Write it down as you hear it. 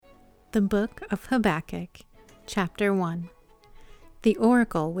The Book of Habakkuk, Chapter 1. The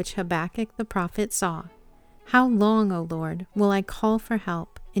oracle which Habakkuk the prophet saw. How long, O Lord, will I call for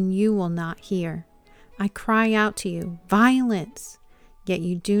help, and you will not hear? I cry out to you, violence, yet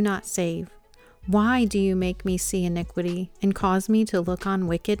you do not save. Why do you make me see iniquity, and cause me to look on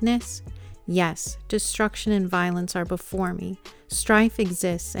wickedness? Yes, destruction and violence are before me. Strife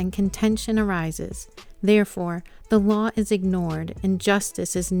exists, and contention arises. Therefore, the law is ignored, and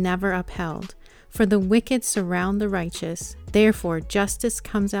justice is never upheld. For the wicked surround the righteous. Therefore, justice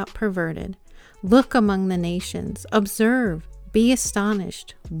comes out perverted. Look among the nations. Observe. Be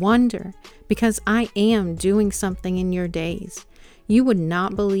astonished. Wonder, because I am doing something in your days. You would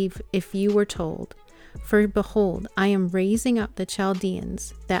not believe if you were told. For behold, I am raising up the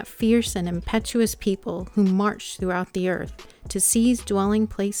Chaldeans, that fierce and impetuous people who march throughout the earth, to seize dwelling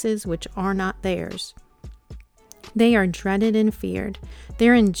places which are not theirs. They are dreaded and feared.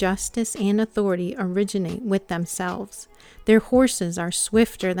 Their injustice and authority originate with themselves. Their horses are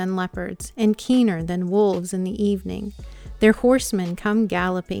swifter than leopards, and keener than wolves in the evening. Their horsemen come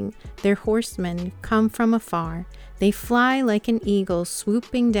galloping, their horsemen come from afar. They fly like an eagle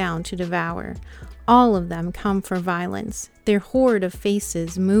swooping down to devour. All of them come for violence. Their horde of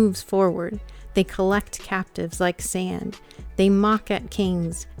faces moves forward. They collect captives like sand. They mock at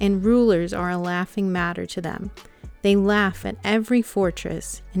kings, and rulers are a laughing matter to them. They laugh at every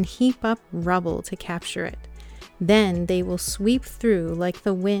fortress and heap up rubble to capture it. Then they will sweep through like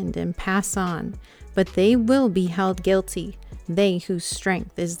the wind and pass on, but they will be held guilty, they whose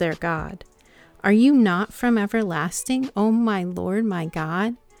strength is their God. Are you not from everlasting, O my Lord, my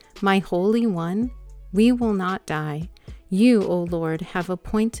God, my Holy One? We will not die. You, O Lord, have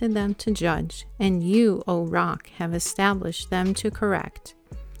appointed them to judge, and you, O Rock, have established them to correct.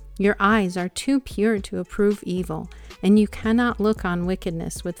 Your eyes are too pure to approve evil, and you cannot look on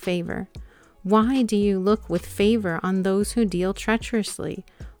wickedness with favor. Why do you look with favor on those who deal treacherously?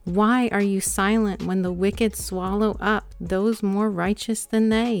 Why are you silent when the wicked swallow up those more righteous than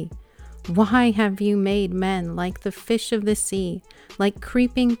they? Why have you made men like the fish of the sea, like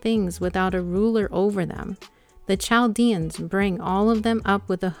creeping things without a ruler over them? The Chaldeans bring all of them up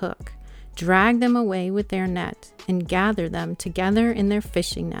with a hook, drag them away with their net, and gather them together in their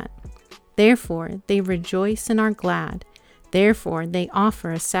fishing net. Therefore they rejoice and are glad. Therefore they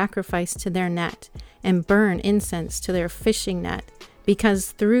offer a sacrifice to their net, and burn incense to their fishing net,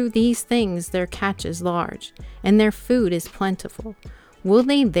 because through these things their catch is large, and their food is plentiful. Will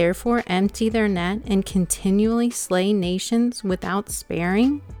they therefore empty their net and continually slay nations without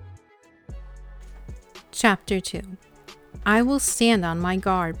sparing? Chapter 2. I will stand on my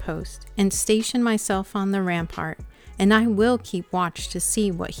guard post and station myself on the rampart, and I will keep watch to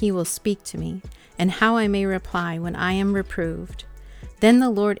see what he will speak to me, and how I may reply when I am reproved. Then the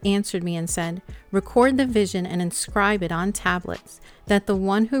Lord answered me and said, Record the vision and inscribe it on tablets, that the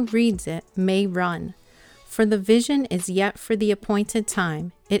one who reads it may run. For the vision is yet for the appointed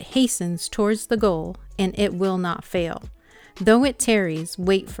time. It hastens towards the goal, and it will not fail. Though it tarries,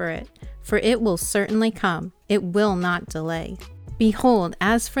 wait for it, for it will certainly come. It will not delay. Behold,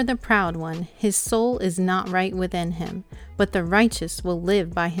 as for the proud one, his soul is not right within him, but the righteous will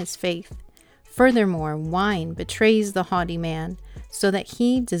live by his faith. Furthermore, wine betrays the haughty man, so that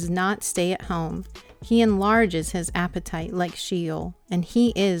he does not stay at home. He enlarges his appetite like Sheol, and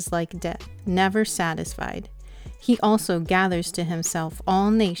he is like death, never satisfied. He also gathers to himself all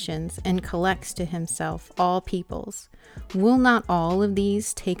nations and collects to himself all peoples. Will not all of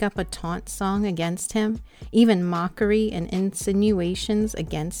these take up a taunt song against him, even mockery and insinuations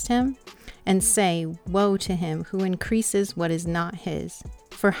against him, and say, Woe to him who increases what is not his?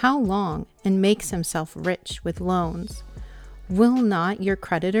 For how long, and makes himself rich with loans? Will not your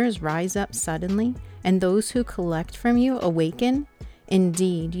creditors rise up suddenly, and those who collect from you awaken?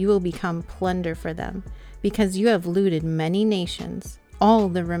 Indeed, you will become plunder for them, because you have looted many nations. All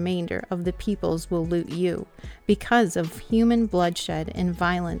the remainder of the peoples will loot you, because of human bloodshed and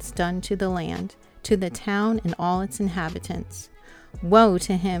violence done to the land, to the town and all its inhabitants. Woe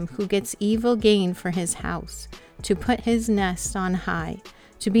to him who gets evil gain for his house, to put his nest on high,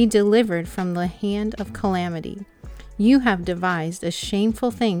 to be delivered from the hand of calamity. You have devised a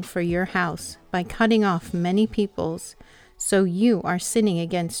shameful thing for your house by cutting off many peoples. So you are sinning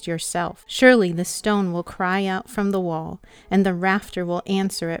against yourself. Surely the stone will cry out from the wall, and the rafter will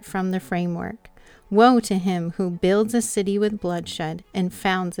answer it from the framework. Woe to him who builds a city with bloodshed and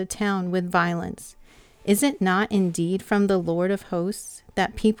founds a town with violence. Is it not indeed from the Lord of hosts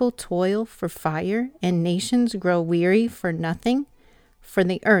that people toil for fire and nations grow weary for nothing? For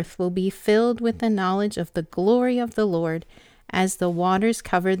the earth will be filled with the knowledge of the glory of the Lord as the waters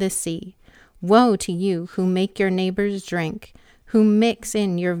cover the sea. Woe to you who make your neighbors drink, who mix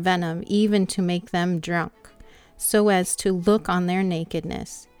in your venom even to make them drunk, so as to look on their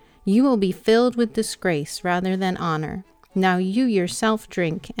nakedness. You will be filled with disgrace rather than honor. Now you yourself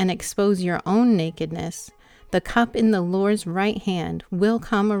drink and expose your own nakedness. The cup in the Lord's right hand will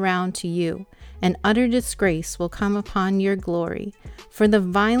come around to you, and utter disgrace will come upon your glory. For the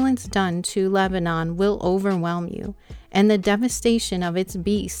violence done to Lebanon will overwhelm you, and the devastation of its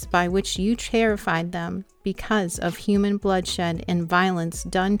beasts by which you terrified them, because of human bloodshed and violence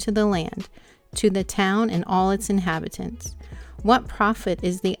done to the land, to the town and all its inhabitants. What profit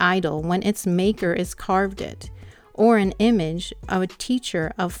is the idol when its maker is carved it, or an image of a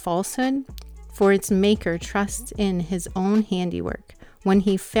teacher of falsehood? For its maker trusts in his own handiwork, when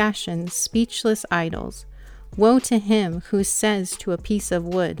he fashions speechless idols. Woe to him who says to a piece of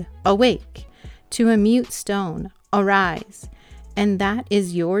wood, Awake! To a mute stone, Arise! And that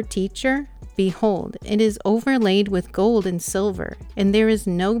is your teacher? Behold, it is overlaid with gold and silver, and there is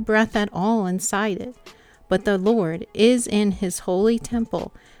no breath at all inside it. But the Lord is in his holy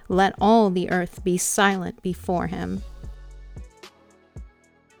temple. Let all the earth be silent before him.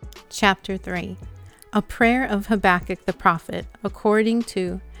 Chapter 3. A prayer of Habakkuk the prophet, according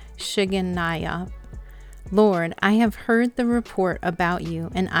to Shigoniah. Lord, I have heard the report about you,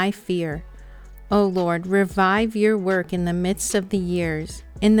 and I fear. O Lord, revive your work in the midst of the years.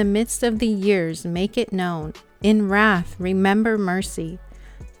 In the midst of the years, make it known. In wrath, remember mercy.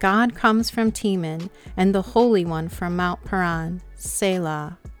 God comes from Teman, and the Holy One from Mount Paran.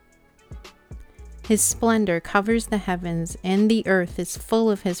 Selah. His splendor covers the heavens, and the earth is full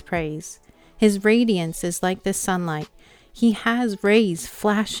of his praise. His radiance is like the sunlight. He has rays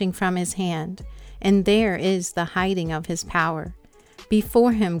flashing from his hand, and there is the hiding of his power.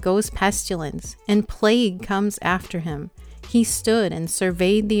 Before him goes pestilence, and plague comes after him. He stood and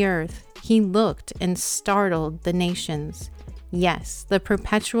surveyed the earth. He looked and startled the nations. Yes, the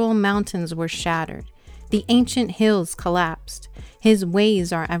perpetual mountains were shattered. The ancient hills collapsed. His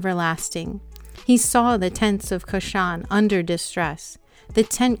ways are everlasting. He saw the tents of Cushan under distress. The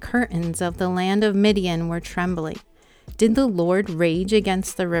tent curtains of the land of Midian were trembling. Did the Lord rage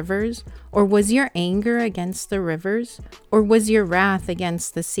against the rivers? Or was your anger against the rivers? Or was your wrath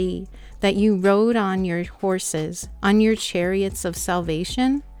against the sea, that you rode on your horses, on your chariots of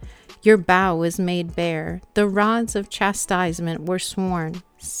salvation? Your bow was made bare. The rods of chastisement were sworn.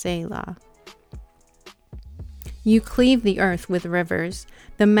 Selah. You cleave the earth with rivers.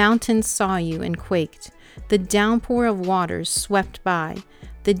 The mountains saw you and quaked. The downpour of waters swept by.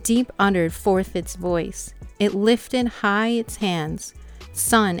 The deep uttered forth its voice. It lifted high its hands.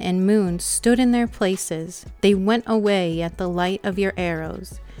 Sun and moon stood in their places. They went away at the light of your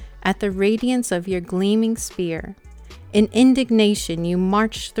arrows, at the radiance of your gleaming spear. In indignation you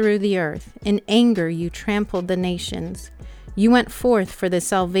marched through the earth. In anger you trampled the nations. You went forth for the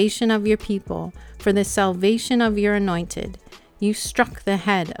salvation of your people, for the salvation of your anointed. You struck the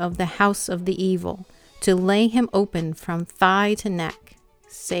head of the house of the evil, to lay him open from thigh to neck.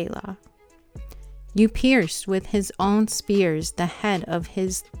 Selah. You pierced with his own spears the head of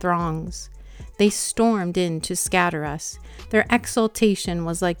his throngs. They stormed in to scatter us. Their exultation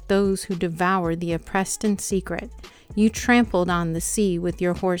was like those who devour the oppressed in secret. You trampled on the sea with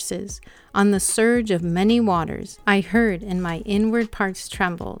your horses, on the surge of many waters. I heard, and my inward parts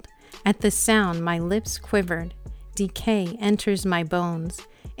trembled. At the sound my lips quivered. Decay enters my bones,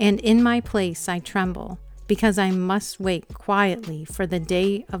 and in my place I tremble, because I must wait quietly for the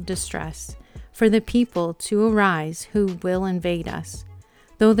day of distress, for the people to arise who will invade us.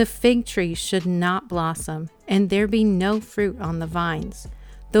 Though the fig tree should not blossom, and there be no fruit on the vines,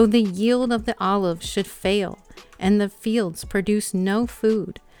 though the yield of the olive should fail, and the fields produce no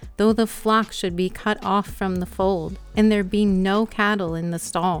food, though the flock should be cut off from the fold, and there be no cattle in the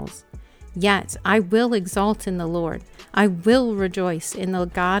stalls, yet I will exult in the Lord. I will rejoice in the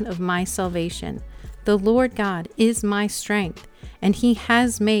God of my salvation. The Lord God is my strength, and he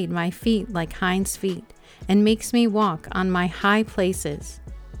has made my feet like hinds' feet, and makes me walk on my high places.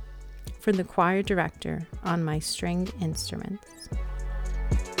 For the choir director on my stringed instruments.